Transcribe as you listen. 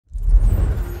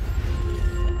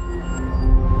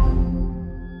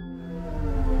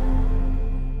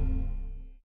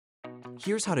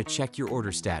Here's how to check your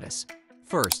order status.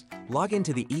 First, log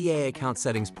into the EA Account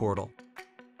Settings portal.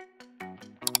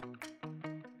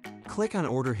 Click on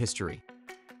Order History.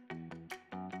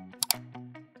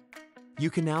 You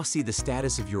can now see the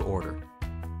status of your order.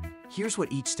 Here's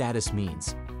what each status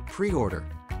means. Pre-order.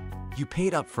 You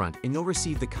paid upfront and you'll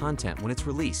receive the content when it's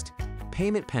released.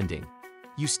 Payment pending.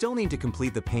 You still need to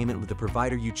complete the payment with the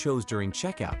provider you chose during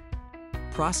checkout.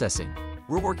 Processing.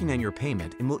 We're working on your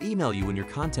payment and we'll email you when your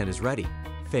content is ready.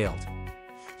 Failed.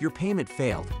 Your payment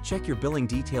failed. Check your billing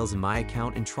details in My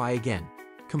Account and try again.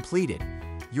 Completed.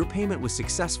 Your payment was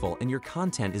successful and your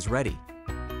content is ready.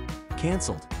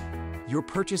 Canceled. Your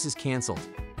purchase is canceled.